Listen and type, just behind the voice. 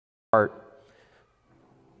heart.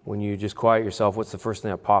 When you just quiet yourself, what's the first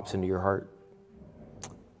thing that pops into your heart?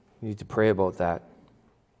 You need to pray about that.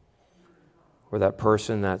 Or that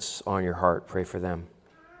person that's on your heart, pray for them.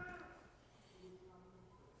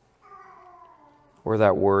 Or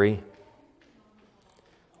that worry.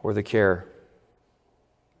 Or the care.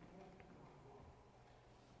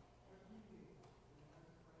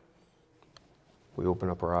 We open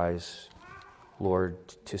up our eyes, Lord,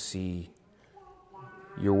 to see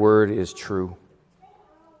your word is true.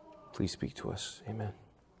 Please speak to us. Amen.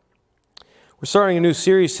 We're starting a new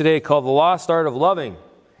series today called The Lost Art of Loving.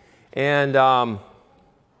 And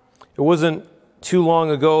it wasn't too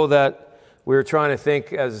long ago that we were trying to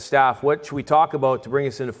think as a staff, what should we talk about to bring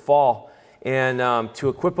us into fall and to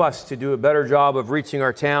equip us to do a better job of reaching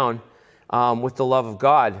our town with the love of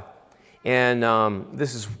God. And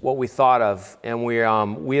this is what we thought of. And we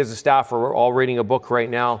as a staff are all reading a book right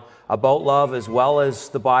now about love as well as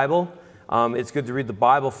the Bible. It's good to read the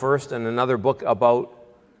Bible first and another book about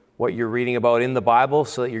what you're reading about in the Bible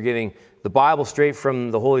so that you're getting the Bible straight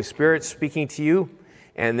from the Holy Spirit speaking to you.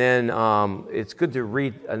 And then it's good to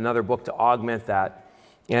read another book to augment that.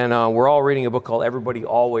 And we're all reading a book called Everybody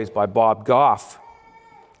Always by Bob Goff.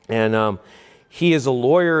 And he is a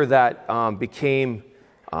lawyer that became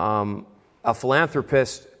a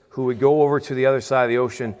philanthropist who would go over to the other side of the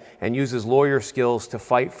ocean and use his lawyer skills to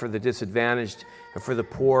fight for the disadvantaged and for the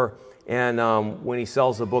poor. And when he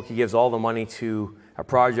sells the book, he gives all the money to a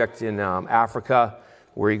project in Africa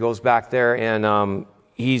where he goes back there. And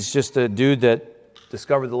he's just a dude that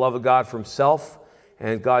discovered the love of God for himself.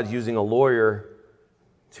 And God's using a lawyer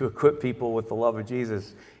to equip people with the love of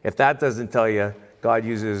Jesus. If that doesn't tell you, God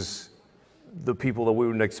uses the people that we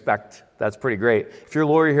wouldn't expect. That's pretty great. If you're a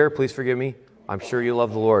lawyer here, please forgive me. I'm sure you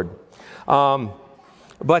love the Lord. I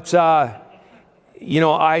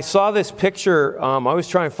saw this picture. I was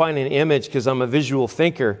trying to find an image because I'm a visual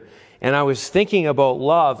thinker. And I was thinking about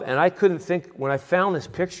love. And I couldn't think, when I found this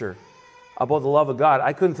picture about the love of God,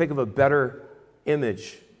 I couldn't think of a better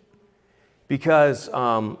image. Because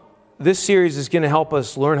this series is going to help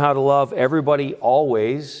us learn how to love everybody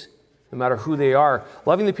always, no matter who they are.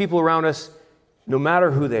 Loving the people around us, no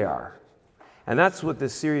matter who they are. And that's what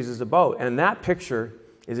this series is about. And that picture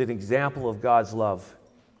is an example of God's love.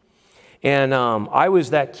 And I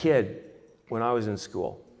was that kid when I was in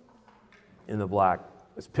school, in the black.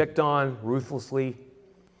 I was picked on ruthlessly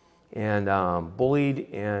and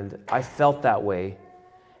bullied, and I felt that way.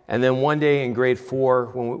 And then one day in grade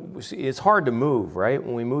 4, it's hard to move, right?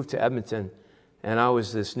 When we moved to Edmonton, and I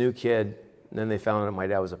was this new kid, and then they found out my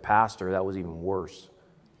dad was a pastor. That was even worse.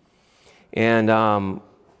 And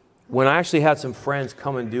when I actually had some friends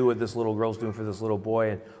come and do what this little girl's doing for this little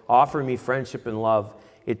boy and offer me friendship and love,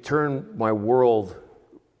 it turned my world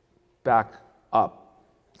back up,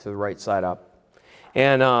 to the right side up.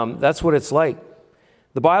 And that's what it's like.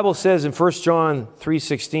 The Bible says in 1 John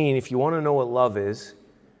 3:16, if you want to know what love is,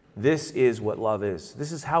 this is what love is.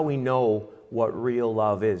 This is how we know what real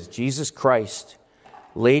love is. Jesus Christ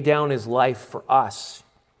laid down his life for us,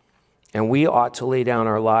 and we ought to lay down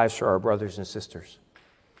our lives for our brothers and sisters.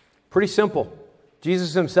 Pretty simple.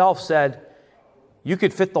 Jesus himself said, you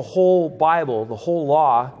could fit the whole Bible, the whole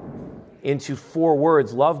law, into 4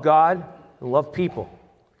 words: love God and love people.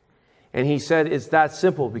 And he said it's that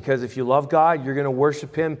simple, because if you love God, you're going to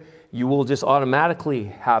worship him, you will just automatically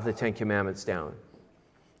have the 10 Commandments down.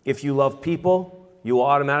 If you love people, you will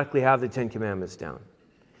automatically have the 10 Commandments down,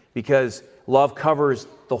 because love covers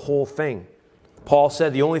the whole thing. Paul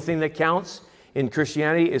said the only thing that counts in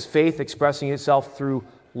Christianity is faith expressing itself through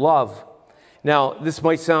love. Now, this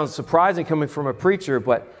might sound surprising coming from a preacher,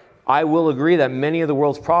 but I will agree that many of the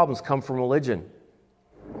world's problems come from religion,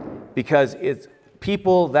 because it's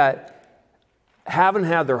people that haven't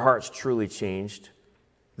had their hearts truly changed.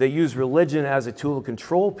 They use religion as a tool to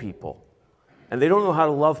control people. And they don't know how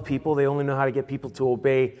to love people. They only know how to get people to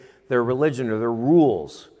obey their religion or their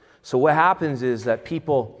rules. So what happens is that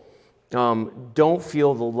people don't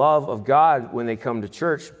feel the love of God when they come to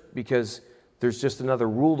church, because there's just another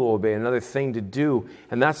rule to obey, another thing to do.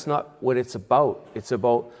 And that's not what it's about. It's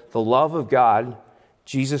about the love of God.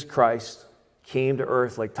 Jesus Christ came to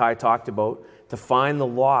earth, like Ty talked about, to find the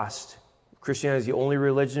lost. Christianity is the only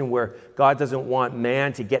religion where God doesn't want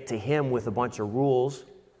man to get to him with a bunch of rules.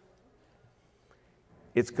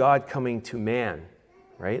 It's God coming to man,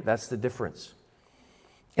 right? That's the difference.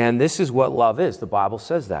 And this is what love is. The Bible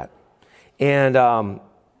says that. And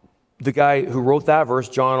the guy who wrote that verse,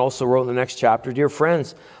 John, also wrote in the next chapter, dear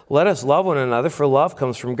friends, let us love one another, for love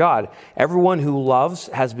comes from God. Everyone who loves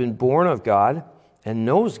has been born of God and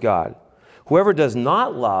knows God. Whoever does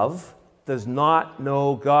not love does not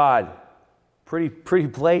know God. Pretty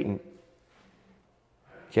blatant.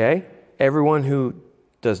 Okay? Everyone who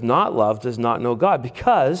does not love does not know God,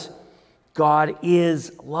 because God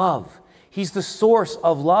is love. He's the source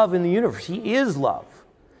of love in the universe. He is love.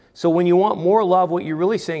 So when you want more love, what you're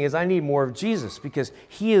really saying is, I need more of Jesus, because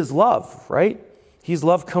he is love, right? He's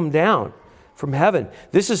love come down from heaven.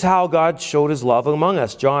 This is how God showed his love among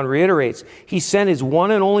us. John reiterates, he sent his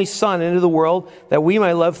one and only Son into the world that we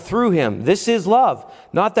might love through him. This is love.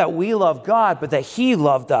 Not that we love God, but that he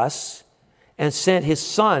loved us and sent his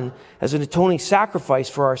Son as an atoning sacrifice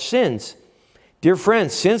for our sins. Dear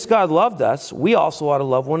friends, since God loved us, we also ought to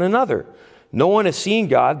love one another. No one has seen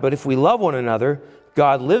God, but if we love one another,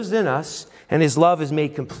 God lives in us, and his love is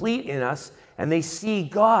made complete in us, and they see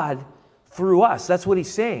God through us. That's what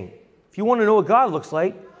he's saying. If you want to know what God looks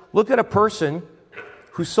like, look at a person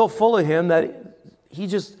who's so full of him that he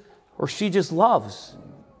just or she just loves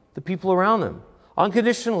the people around them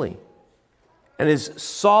unconditionally, and is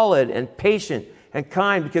solid and patient and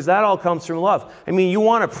kind, because that all comes from love. I mean, you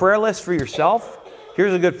want a prayer list for yourself?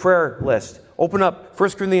 Here's a good prayer list. Open up 1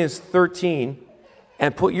 Corinthians 13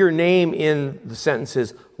 and put your name in the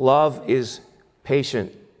sentences. Love is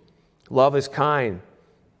patient. Love is kind.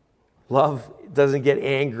 Love doesn't get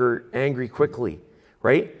angry quickly,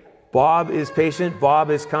 right? Bob is patient. Bob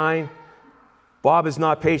is kind. Bob is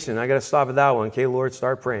not patient. I got to stop at that one. Okay, Lord,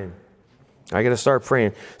 start praying. I got to start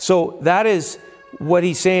praying. So that is what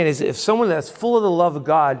he's saying, is if someone that's full of the love of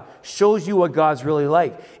God shows you what God's really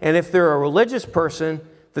like. And if they're a religious person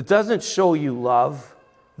that doesn't show you love,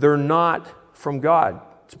 they're not from God.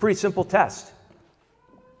 It's a pretty simple test.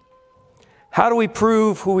 How do we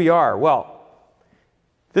prove who we are? Well,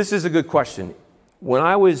 this is a good question.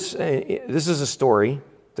 This is a story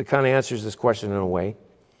that kind of answers this question in a way.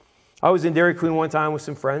 I was in Dairy Queen one time with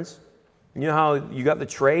some friends. You know how you got the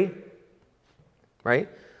tray, right?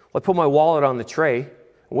 Well, I put my wallet on the tray.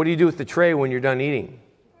 What do you do with the tray when you're done eating?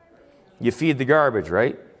 You feed the garbage,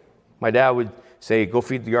 right? My dad would say, go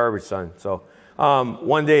feed the garbage, son. So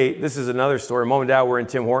one day, this is another story. Mom and Dad were in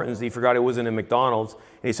Tim Hortons. He forgot it wasn't in McDonald's.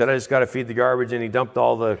 And he said, I just got to feed the garbage. And he dumped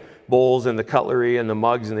all the bowls and the cutlery and the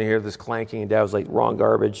mugs, and they hear this clanking. And Dad was like, wrong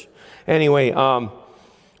garbage. Anyway,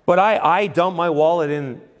 but I dumped my wallet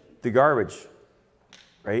in the garbage,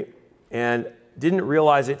 right? And didn't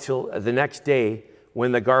realize it till the next day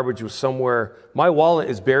when the garbage was somewhere. My wallet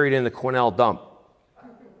is buried in the Quesnel dump.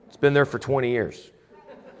 It's been there for 20 years,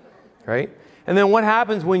 right? And then what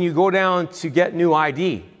happens when you go down to get new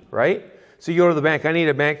ID, right? So you go to the bank, I need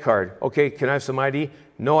a bank card. Okay, can I have some ID?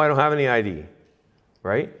 No, I don't have any ID,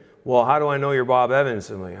 right? Well, how do I know you're Bob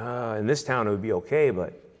Evans? I'm like, in this town it would be okay,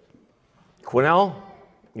 but Quesnel,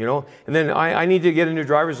 you know? And then I need to get a new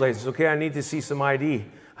driver's license. Okay, I need to see some ID.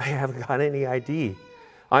 I haven't got any ID.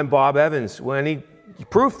 I'm Bob Evans. Well, I need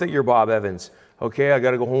proof that you're Bob Evans. Okay, I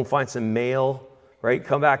got to go home, find some mail, right?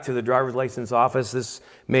 Come back to the driver's license office. This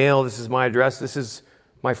mail, this is my address. This is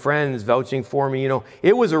my friends vouching for me. You know,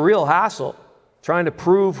 it was a real hassle trying to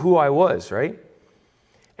prove who I was, right?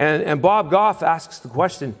 And Bob Goff asks the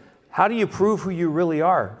question, how do you prove who you really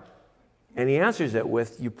are? And he answers it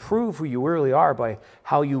with, you prove who you really are by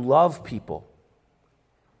how you love people.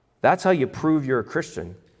 That's how you prove you're a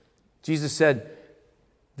Christian. Jesus said,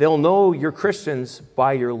 they'll know you're Christians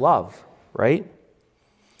by your love, right?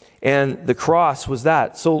 And the cross was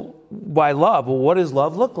that. So by love, well, what does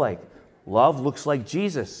love look like? Love looks like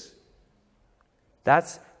Jesus.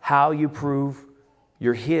 That's how you prove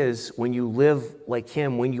you're his, when you live like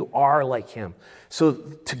him, when you are like him. So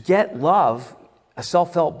to get love, a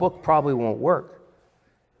self-help book probably won't work.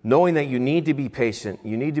 Knowing that you need to be patient,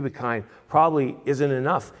 you need to be kind, probably isn't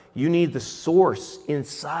enough. You need the source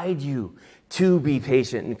inside you to be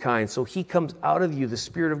patient and kind. So he comes out of you, the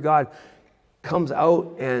Spirit of God comes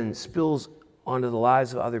out and spills onto the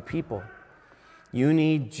lives of other people. You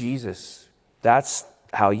need Jesus. That's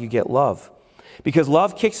how you get love. Because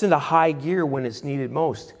love kicks into high gear when it's needed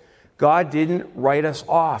most. God didn't write us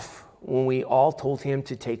off when we all told him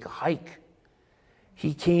to take a hike.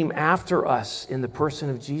 He came after us in the person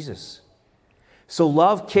of Jesus. So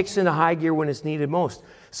love kicks into high gear when it's needed most.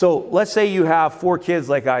 So let's say you have 4 kids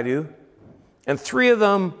like I do, and 3 of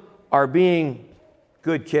them are being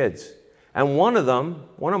good kids. And one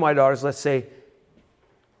of my daughters, let's say,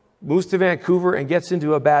 moves to Vancouver and gets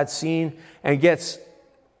into a bad scene and gets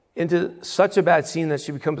into such a bad scene that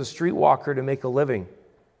she becomes a streetwalker to make a living.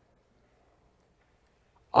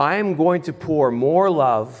 I'm going to pour more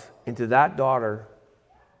love into that daughter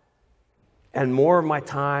and more of my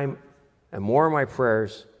time and more of my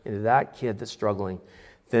prayers into that kid that's struggling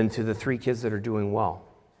than to the 3 kids that are doing well.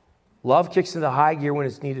 Love kicks into high gear when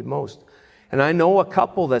it's needed most. And I know a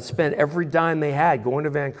couple that spent every dime they had going to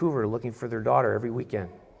Vancouver looking for their daughter every weekend.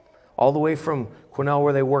 All the way from Quesnel,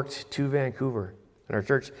 where they worked, to Vancouver. And our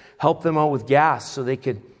church helped them out with gas so they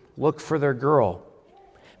could look for their girl.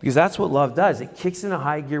 Because that's what love does. It kicks into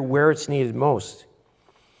high gear where it's needed most.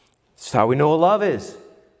 It's how we know what love is.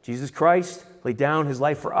 Jesus Christ laid down his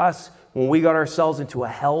life for us when we got ourselves into a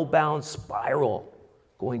hell-bound spiral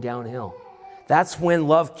going downhill. That's when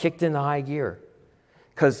love kicked into high gear.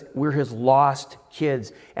 Because we're his lost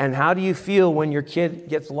kids. And how do you feel when your kid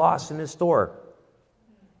gets lost in his store?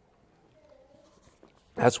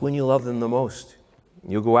 That's when you love them the most.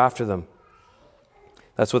 You'll go after them.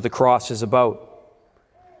 That's what the cross is about.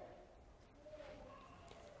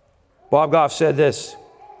 Bob Goff said this: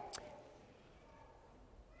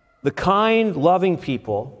 the kind, loving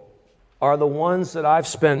people are the ones that I've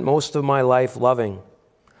spent most of my life loving.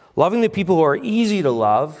 Loving the people who are easy to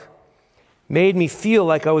love made me feel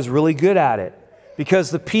like I was really good at it,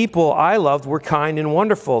 because the people I loved were kind and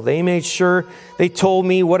wonderful. They made sure they told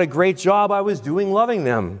me what a great job I was doing loving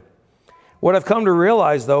them. What I've come to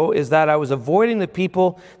realize, though, is that I was avoiding the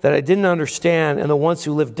people that I didn't understand and the ones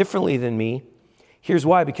who lived differently than me. Here's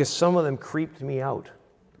why: because some of them creeped me out.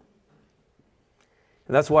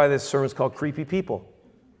 And that's why this sermon is called Creepy People.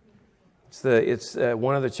 It's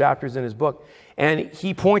one of the chapters in his book. And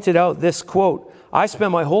he pointed out this quote: I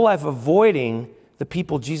spent my whole life avoiding the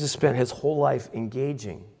people Jesus spent his whole life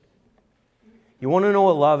engaging. You want to know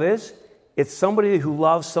what love is? It's somebody who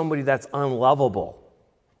loves somebody that's unlovable.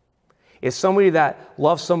 It's somebody that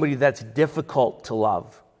loves somebody that's difficult to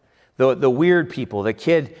love. The weird people, the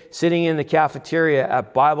kid sitting in the cafeteria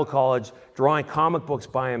at Bible college drawing comic books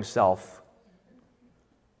by himself,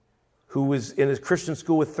 who was in his Christian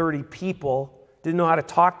school with 30 people, didn't know how to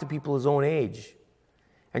talk to people his own age.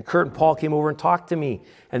 And Kurt and Paul came over and talked to me,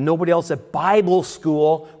 and nobody else at Bible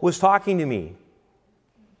school was talking to me.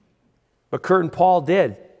 But Kurt and Paul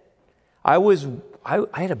did. I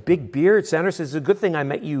had a big beard. Sandra says, it's a good thing I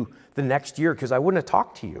met you the next year, because I wouldn't have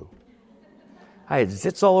talked to you. I had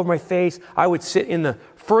zits all over my face. I would sit in the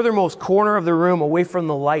furthermost corner of the room away from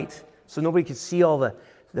the light so nobody could see all the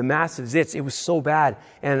massive zits. It was so bad.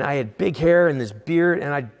 And I had big hair and this beard,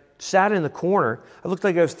 and I sat in the corner. I looked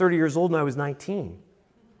like I was 30 years old and I was 19.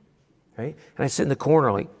 Right? And I sit in the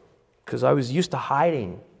corner because I was used to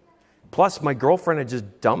hiding. Plus, my girlfriend had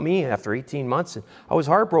just dumped me after 18 months. And I was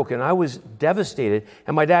heartbroken. I was devastated.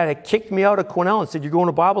 And my dad had kicked me out of Quesnel and said, you're going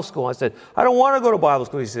to Bible school. I said, I don't want to go to Bible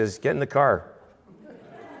school. He says, get in the car.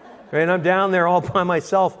 Right? And I'm down there all by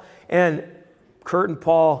myself. And Kurt and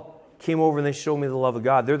Paul came over and they showed me the love of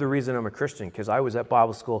God. They're the reason I'm a Christian, because I was at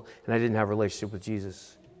Bible school and I didn't have a relationship with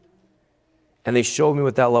Jesus. And they showed me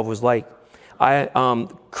what that love was like.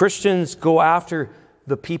 Christians go after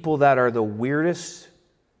the people that are the weirdest,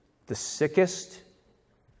 the sickest,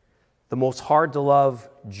 the most hard to love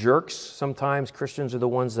jerks. Sometimes Christians are the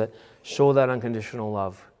ones that show that unconditional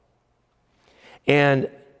love. And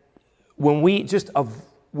when we just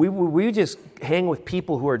hang with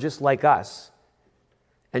people who are just like us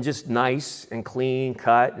and just nice and clean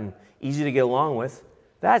cut and easy to get along with,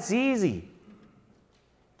 that's easy.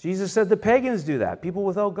 Jesus said the pagans do that, people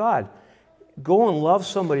without God. Go and love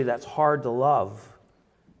somebody that's hard to love,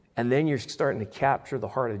 and then you're starting to capture the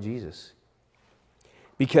heart of Jesus.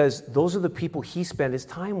 Because those are the people he spent his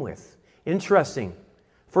time with. Interesting.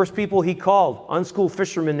 First people he called, unschooled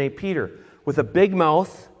fisherman named Peter, with a big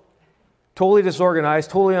mouth, totally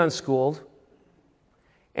disorganized, totally unschooled.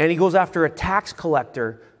 And he goes after a tax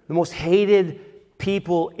collector, the most hated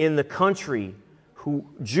people in the country,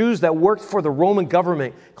 Jews that worked for the Roman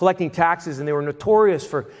government collecting taxes, and they were notorious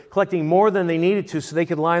for collecting more than they needed to so they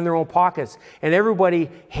could line their own pockets. And everybody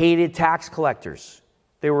hated tax collectors.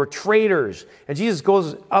 They were traitors. And Jesus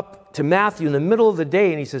goes up to Matthew in the middle of the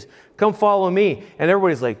day and he says, come follow me. And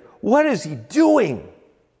everybody's like, what is he doing?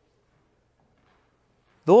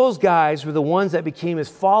 Those guys were the ones that became his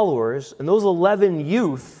followers, and those 11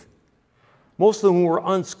 youth, most of them who were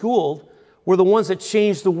unschooled, were the ones that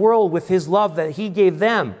changed the world with his love that he gave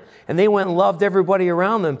them. And they went and loved everybody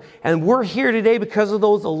around them. And we're here today because of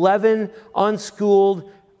those 11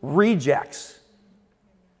 unschooled rejects.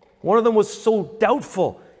 One of them was so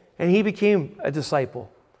doubtful, and he became a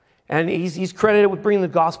disciple. And he's credited with bringing the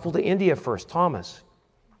gospel to India first, Thomas.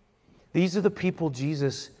 These are the people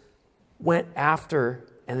Jesus went after,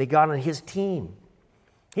 and they got on his team.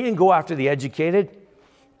 He didn't go after the educated.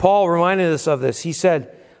 Paul reminded us of this. He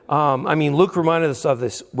said, Luke reminded us of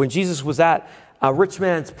this. When Jesus was at a rich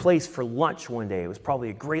man's place for lunch one day, it was probably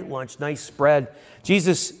a great lunch, nice spread.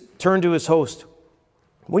 Jesus turned to his host.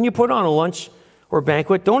 When you put on a lunch or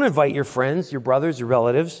banquet, don't invite your friends, your brothers, your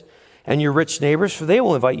relatives, and your rich neighbors, for they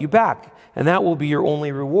will invite you back, and that will be your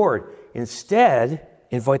only reward. Instead,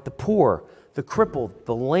 invite the poor, the crippled,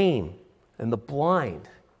 the lame, and the blind.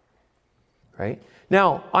 Right?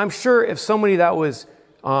 Now, I'm sure if somebody that was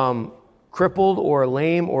crippled or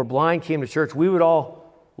lame or blind came to church, we would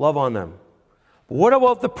all love on them. But what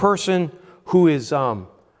about the person who is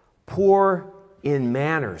poor in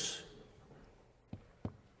manners?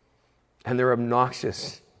 And they're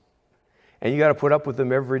obnoxious. And you got to put up with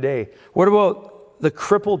them every day. What about the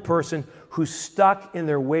crippled person who's stuck in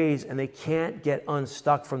their ways and they can't get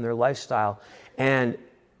unstuck from their lifestyle? And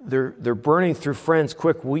they're burning through friends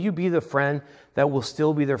quick. Will you be the friend that will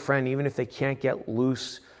still be their friend even if they can't get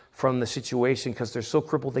loose from the situation because they're so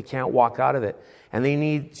crippled they can't walk out of it? And they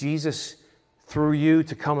need Jesus through you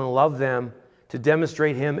to come and love them, to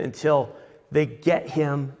demonstrate him until they get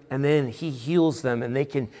him, and then he heals them and they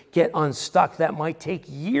can get unstuck. That might take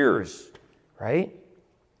years, right?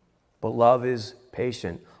 But love is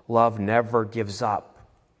patient. Love never gives up,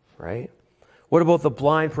 right? What about the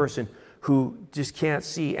blind person who just can't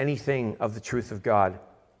see anything of the truth of God?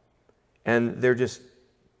 And they just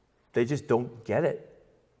don't get it.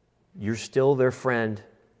 You're still their friend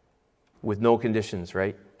with no conditions,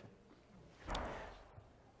 right?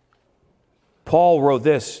 Paul wrote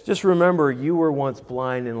this, just remember you were once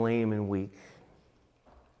blind and lame and weak.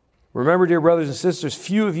 Remember, dear brothers and sisters,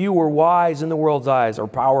 few of you were wise in the world's eyes or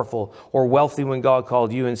powerful or wealthy when God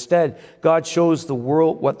called you. Instead, God chose the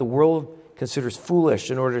world what the world considers foolish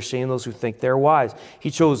in order to shame those who think they're wise.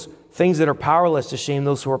 He chose things that are powerless to shame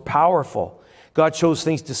those who are powerful. God chose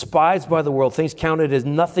things despised by the world, things counted as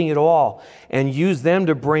nothing at all, and used them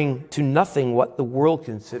to bring to nothing what the world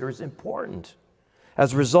considers important.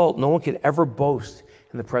 As a result, no one could ever boast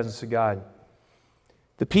in the presence of God.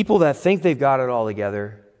 The people that think they've got it all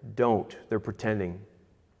together don't. They're pretending.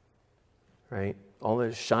 Right? All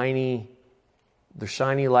their shiny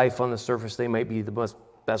life on the surface, they might be the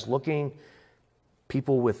best looking.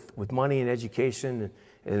 People with money and education,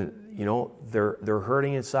 and you know, they're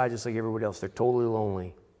hurting inside just like everybody else. They're totally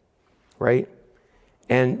lonely. Right?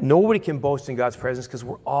 And nobody can boast in God's presence because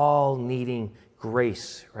we're all needing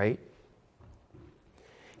grace, right?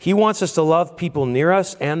 He wants us to love people near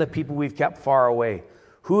us and the people we've kept far away.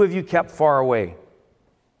 Who have you kept far away?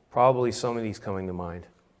 Probably some of these coming to mind.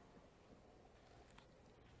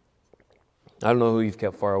 I don't know who you've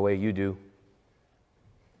kept far away. You do.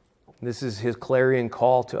 This is his clarion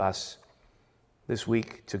call to us this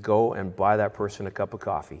week to go and buy that person a cup of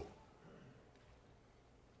coffee.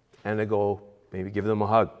 And to go maybe give them a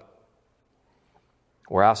hug.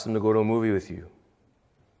 Or ask them to go to a movie with you.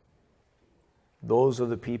 Those are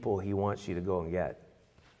the people he wants you to go and get.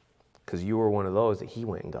 Because you were one of those that he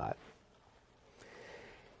went and got.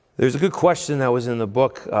 There's a good question that was in the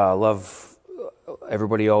book, Love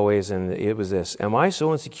Everybody Always, and it was this. Am I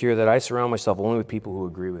so insecure that I surround myself only with people who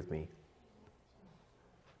agree with me?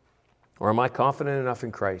 Or am I confident enough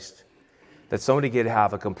in Christ that somebody could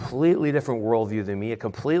have a completely different worldview than me, a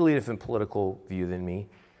completely different political view than me,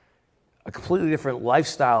 a completely different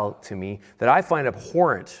lifestyle to me that I find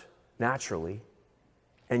abhorrent naturally,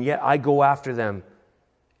 and yet I go after them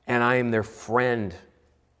and I am their friend?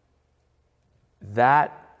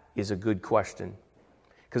 That is a good question.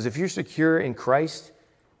 Because if you're secure in Christ,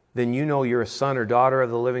 then you know you're a son or daughter of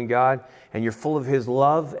the living God, and you're full of his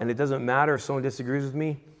love, and it doesn't matter if someone disagrees with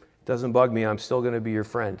me. It doesn't bug me. I'm still going to be your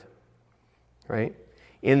friend. Right?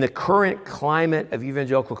 In the current climate of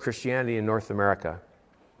evangelical Christianity in North America,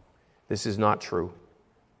 this is not true.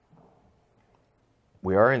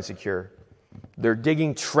 We are insecure. They're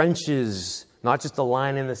digging trenches, not just a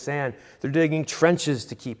line in the sand. They're digging trenches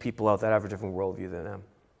to keep people out that have a different worldview than them.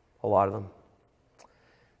 A lot of them.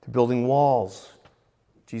 They're building walls.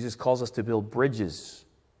 Jesus calls us to build bridges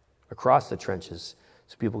across the trenches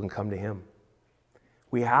so people can come to him.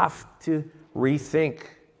 We have to rethink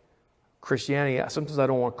Christianity. Sometimes I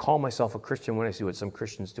don't want to call myself a Christian when I see what some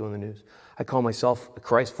Christians do in the news. I call myself a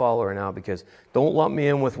Christ follower now because don't lump me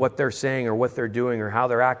in with what they're saying or what they're doing or how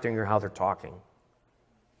they're acting or how they're talking.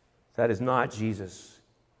 That is not Jesus.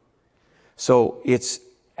 So it's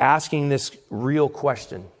asking this real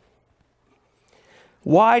question.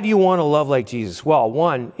 Why do you want to love like Jesus? Well,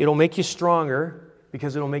 one, it'll make you stronger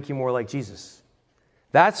because it'll make you more like Jesus.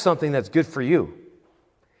 That's something that's good for you.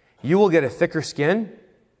 You will get a thicker skin.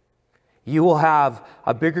 You will have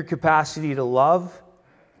a bigger capacity to love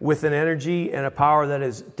with an energy and a power that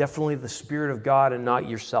is definitely the Spirit of God and not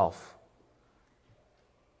yourself.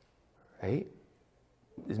 Right?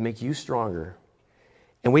 It make you stronger.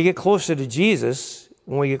 And we get closer to Jesus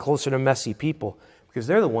when we get closer to messy people because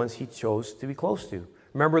they're the ones he chose to be close to.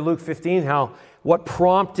 Remember Luke 15, how what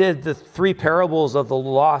prompted the three parables of the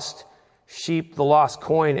lost sheep, the lost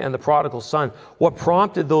coin, and the prodigal son. What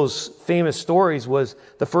prompted those famous stories was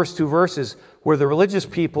the first two verses where the religious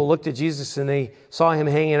people looked at Jesus and they saw him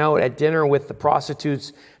hanging out at dinner with the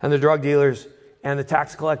prostitutes and the drug dealers and the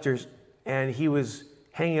tax collectors, and he was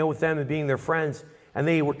hanging out with them and being their friends, and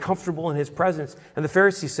they were comfortable in his presence. And the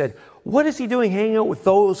Pharisees said, what is he doing hanging out with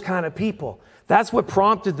those kind of people? That's what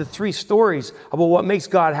prompted the three stories about what makes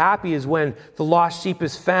God happy is when the lost sheep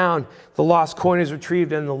is found, the lost coin is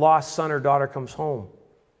retrieved, and the lost son or daughter comes home.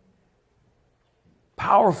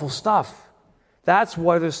 Powerful stuff. That's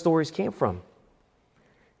where the stories came from.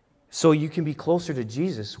 So you can be closer to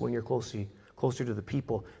Jesus when you're closer to the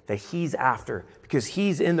people that he's after, because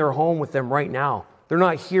he's in their home with them right now. They're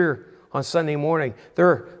not here on Sunday morning.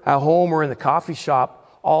 They're at home or in the coffee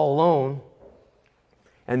shop all alone.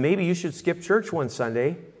 And maybe you should skip church one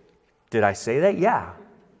Sunday. Did I say that? Yeah.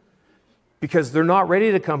 Because they're not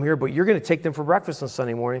ready to come here, but you're going to take them for breakfast on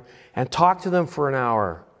Sunday morning and talk to them for an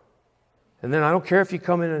hour. And then I don't care if you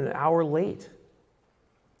come in an hour late.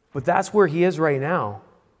 But that's where he is right now.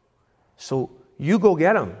 So you go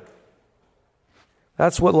get him.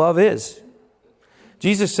 That's what love is.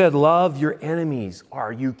 Jesus said, love your enemies.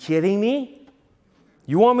 Are you kidding me?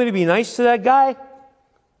 You want me to be nice to that guy?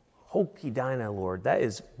 Hokey Dinah, Lord. That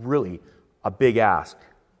is really a big ask.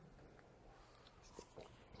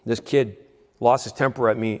 This kid lost his temper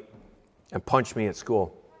at me and punched me at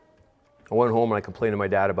school. I went home and I complained to my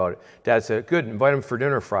dad about it. Dad said, good, invite him for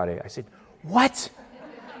dinner Friday. I said, what?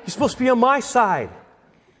 You're supposed to be on my side.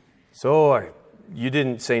 So you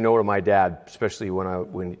didn't say no to my dad, especially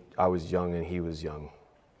when I was young and he was young.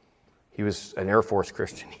 He was an Air Force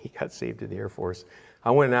Christian. He got saved in the Air Force.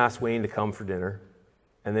 I went and asked Wayne to come for dinner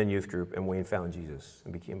and then youth group, and Wayne found Jesus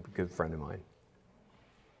and became a good friend of mine.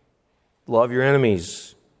 Love your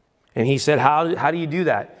enemies. And he said, how do you do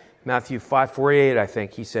that? Matthew 5:48, I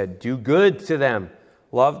think. He said, do good to them.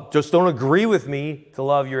 Just don't agree with me to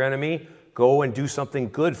love your enemy. Go and do something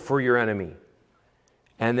good for your enemy.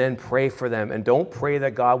 And then pray for them. And don't pray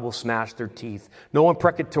that God will smash their teeth. No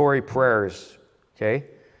imprecatory prayers, okay?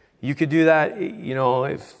 You could do that,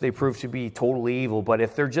 if they prove to be totally evil. But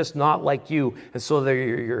if they're just not like you, and so they're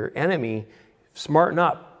your enemy, smarten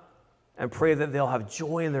up and pray that they'll have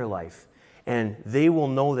joy in their life. And they will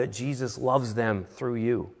know that Jesus loves them through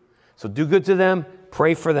you. So do good to them,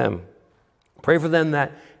 pray for them. Pray for them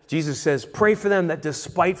that, Jesus says, pray for them that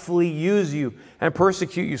despitefully use you and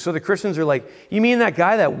persecute you. So the Christians are like, you mean that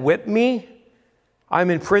guy that whipped me? I'm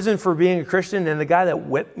in prison for being a Christian, and the guy that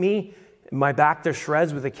whipped me, my back to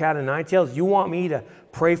shreds with a cat of nine tails, you want me to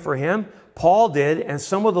pray for him? Paul did, and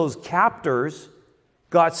some of those captors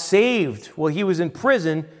got saved while he was in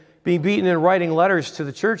prison, being beaten and writing letters to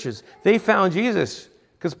the churches. They found Jesus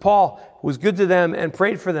because Paul was good to them and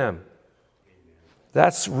prayed for them.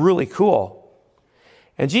 That's really cool.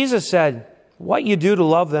 And Jesus said, what you do to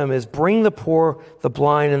love them is bring the poor, the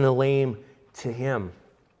blind, and the lame to him.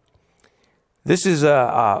 This is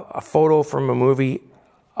a photo from a movie,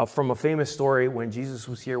 from a famous story when Jesus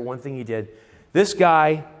was here. One thing he did, this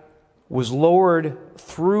guy was lowered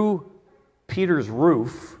through Peter's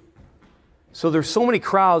roof. So there's so many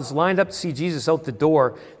crowds lined up to see Jesus out the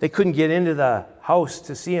door, they couldn't get into the house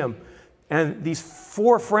to see him. And these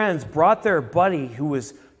four friends brought their buddy who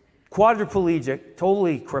was quadriplegic,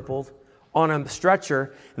 totally crippled, on a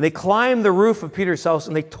stretcher. And they climbed the roof of Peter's house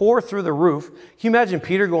and they tore through the roof. Can you imagine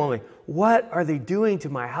Peter going like, what are they doing to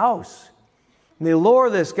my house? And they lower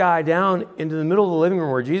this guy down into the middle of the living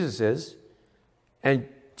room where Jesus is. And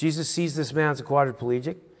Jesus sees this man's a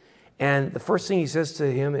quadriplegic. And the first thing he says to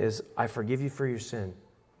him is, I forgive you for your sin.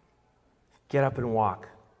 Get up and walk.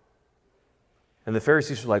 And the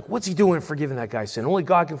Pharisees were like, what's he doing forgiving that guy's sin? Only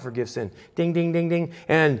God can forgive sin. Ding, ding, ding, ding.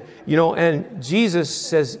 And, and Jesus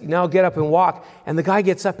says, now get up and walk. And the guy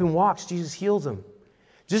gets up and walks. Jesus heals him.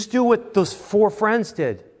 Just do what those four friends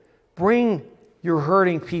did. Bring your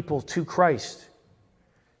hurting people to Christ.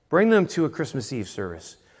 Bring them to a Christmas Eve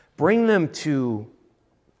service. Bring them to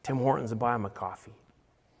Tim Hortons and buy them a coffee.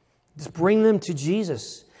 Just bring them to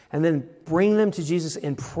Jesus. And then bring them to Jesus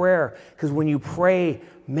in prayer. Because when you pray,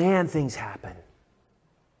 man, things happen.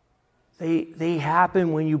 They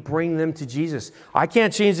happen when you bring them to Jesus. I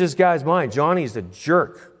can't change this guy's mind. Johnny's the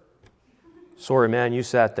jerk. Sorry, man, you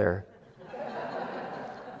sat there.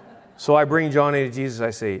 So I bring Johnny to Jesus.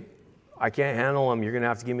 I say, I can't handle him. You're going to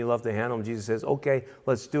have to give me love to handle him. Jesus says, okay,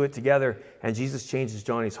 let's do it together. And Jesus changes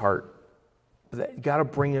Johnny's heart. But you got to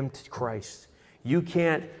bring him to Christ. You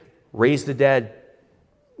can't raise the dead,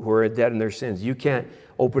 who are dead in their sins. You can't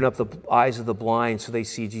open up the eyes of the blind so they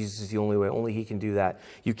see Jesus is the only way. Only he can do that.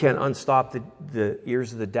 You can't unstop the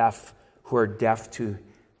ears of the deaf who are deaf to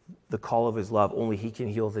the call of his love. Only he can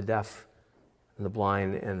heal the deaf and the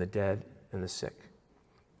blind and the dead and the sick.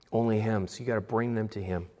 Only him. So you got to bring them to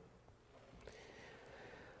him.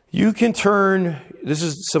 You can turn, this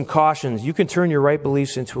is some cautions, you can turn your right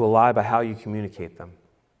beliefs into a lie by how you communicate them.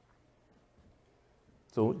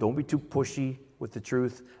 So don't be too pushy with the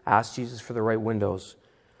truth. Ask Jesus for the right windows.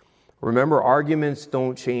 Remember, arguments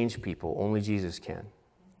don't change people. Only Jesus can.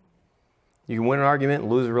 You can win an argument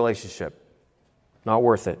and lose a relationship. Not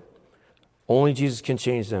worth it. Only Jesus can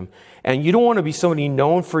change them. And you don't want to be somebody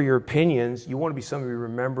known for your opinions. You want to be somebody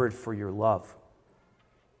remembered for your love.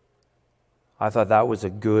 I thought that was a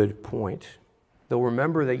good point. They'll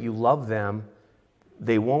remember that you love them.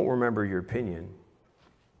 They won't remember your opinion.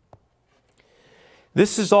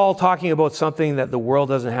 This is all talking about something that the world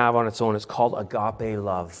doesn't have on its own. It's called agape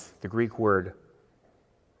love, the Greek word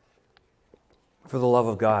for the love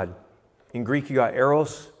of God. In Greek, you got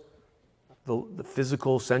eros, the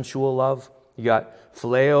physical, sensual love. You got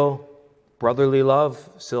phileo, brotherly love.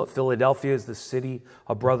 Philadelphia is the city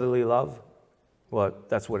of brotherly love. Well,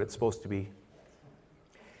 that's what it's supposed to be.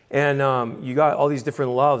 And you got all these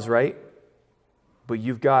different loves, right? But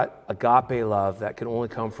you've got agape love that can only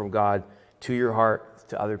come from God to your heart,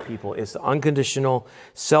 to other people. It's the unconditional,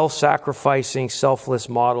 self-sacrificing, selfless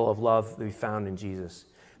model of love that we found in Jesus.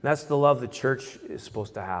 And that's the love the church is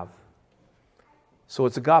supposed to have. So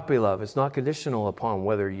it's agape love. It's not conditional upon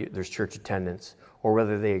whether there's church attendance or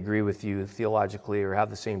whether they agree with you theologically or have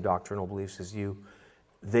the same doctrinal beliefs as you.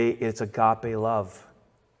 It's agape love.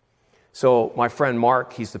 So my friend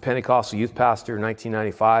Mark, he's the Pentecostal youth pastor in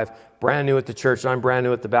 1995, brand new at the church. I'm brand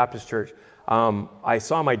new at the Baptist church. I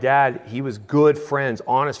saw my dad. He was good friends,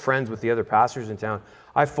 honest friends with the other pastors in town.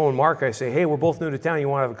 I phoned Mark. I say, hey, we're both new to town. You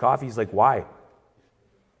want to have a coffee? He's like, why?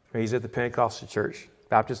 He's at the Pentecostal church,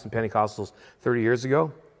 Baptists and Pentecostals 30 years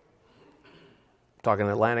ago. Talking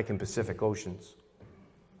Atlantic and Pacific Oceans,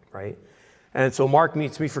 right? And so Mark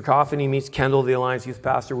meets me for coffee, and he meets Kendall, the Alliance youth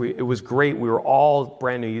pastor. It was great. We were all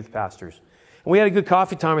brand new youth pastors. And we had a good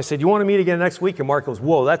coffee time. I said, you want to meet again next week? And Mark goes,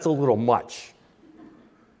 whoa, that's a little much.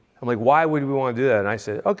 I'm like, why would we want to do that? And I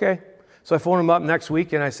said, okay. So I phoned him up next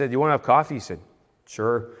week, and I said, you want to have coffee? He said,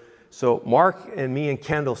 sure. So Mark and me and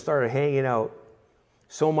Kendall started hanging out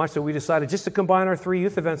so much that we decided just to combine our 3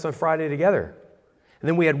 youth events on Friday together. And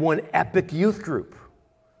then we had one epic youth group.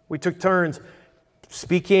 We took turns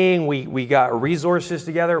speaking. We got resources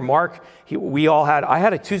together. Mark, I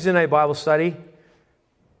had a Tuesday night Bible study.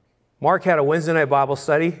 Mark had a Wednesday night Bible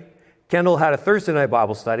study. Kendall had a Thursday night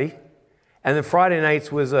Bible study. And then Friday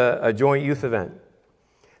nights was a joint youth event.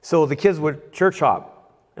 So the kids would church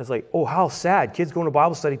hop. It's like, oh, how sad. Kids going to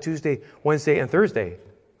Bible study Tuesday, Wednesday, and Thursday.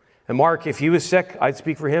 And Mark, if he was sick, I'd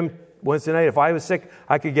speak for him Wednesday night. If I was sick,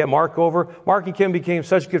 I could get Mark over. Mark and Kim became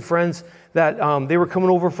such good friends that they were coming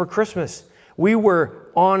over for Christmas. We were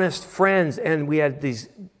honest friends, and we had these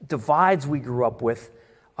divides we grew up with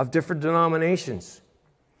of different denominations.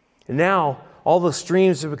 And now, all the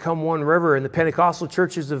streams have become one river, and the Pentecostal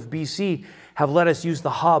churches of BC have let us use the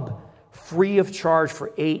hub free of charge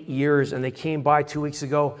for 8 years. And they came by 2 weeks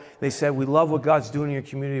ago. They said, we love what God's doing in your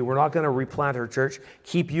community. We're not going to replant our church.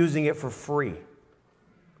 Keep using it for free.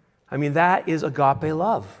 I mean, that is agape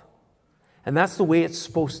love. And that's the way it's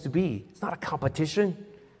supposed to be. It's not a competition.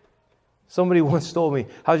 Somebody once told me,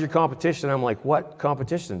 how's your competition? I'm like, what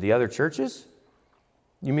competition? The other churches?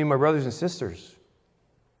 You mean my brothers and sisters?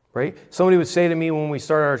 Right? Somebody would say to me when we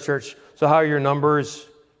started our church, so how are your numbers?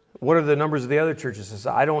 What are the numbers of the other churches? I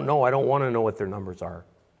said, I don't know. I don't want to know what their numbers are.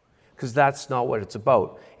 Because that's not what it's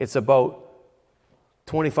about. It's about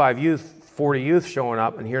 25 youth, 40 youth showing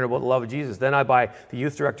up and hearing about the love of Jesus. Then I buy the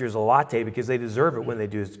youth directors a latte because they deserve it when they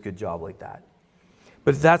do a good job like that.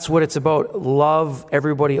 But that's what it's about. Love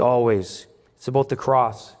everybody always. It's about the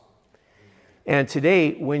cross. And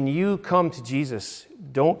today, when you come to Jesus,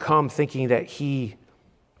 don't come thinking that he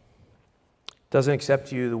doesn't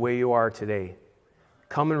accept you the way you are today.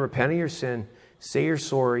 Come and repent of your sin, say you're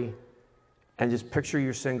sorry, and just picture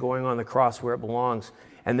your sin going on the cross where it belongs.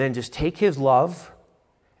 And then just take his love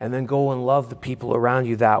and then go and love the people around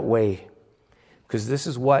you that way. Because this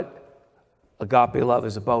is what agape love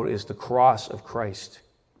is about, is the cross of Christ.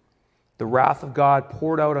 The wrath of God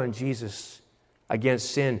poured out on Jesus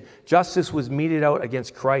against sin. Justice was meted out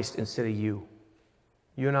against Christ instead of you.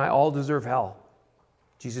 You and I all deserve hell.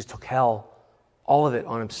 Jesus took hell, all of it,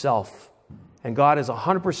 on himself. And God is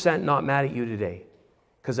 100% not mad at you today,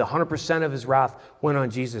 because 100% of his wrath went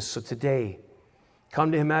on Jesus. So today,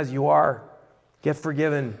 come to him as you are. get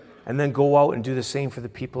forgiven, and then go out and do the same for the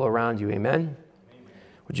people around you. Amen?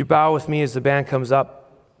 Would you bow with me as the band comes up?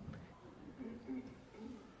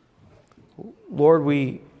 Lord,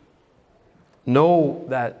 we know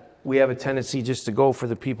that we have a tendency just to go for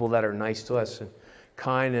the people that are nice to us and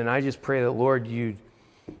kind, and I just pray that, Lord, you'd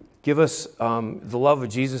give us the love of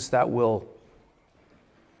Jesus that will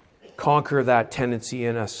conquer that tendency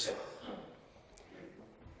in us.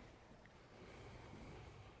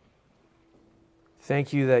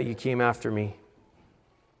 Thank you that you came after me.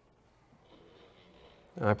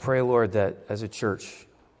 And I pray, Lord, that as a church,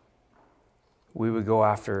 we would go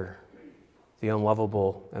after the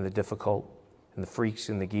unlovable and the difficult and the freaks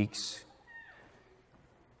and the geeks.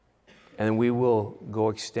 And we will go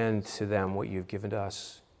extend to them what you've given to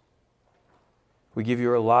us. We give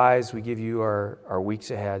you our lives. We give you our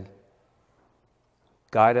weeks ahead.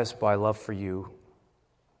 Guide us by love for you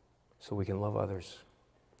so we can love others.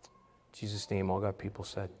 In Jesus' name, all God people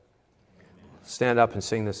said. Stand up and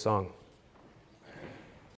sing this song.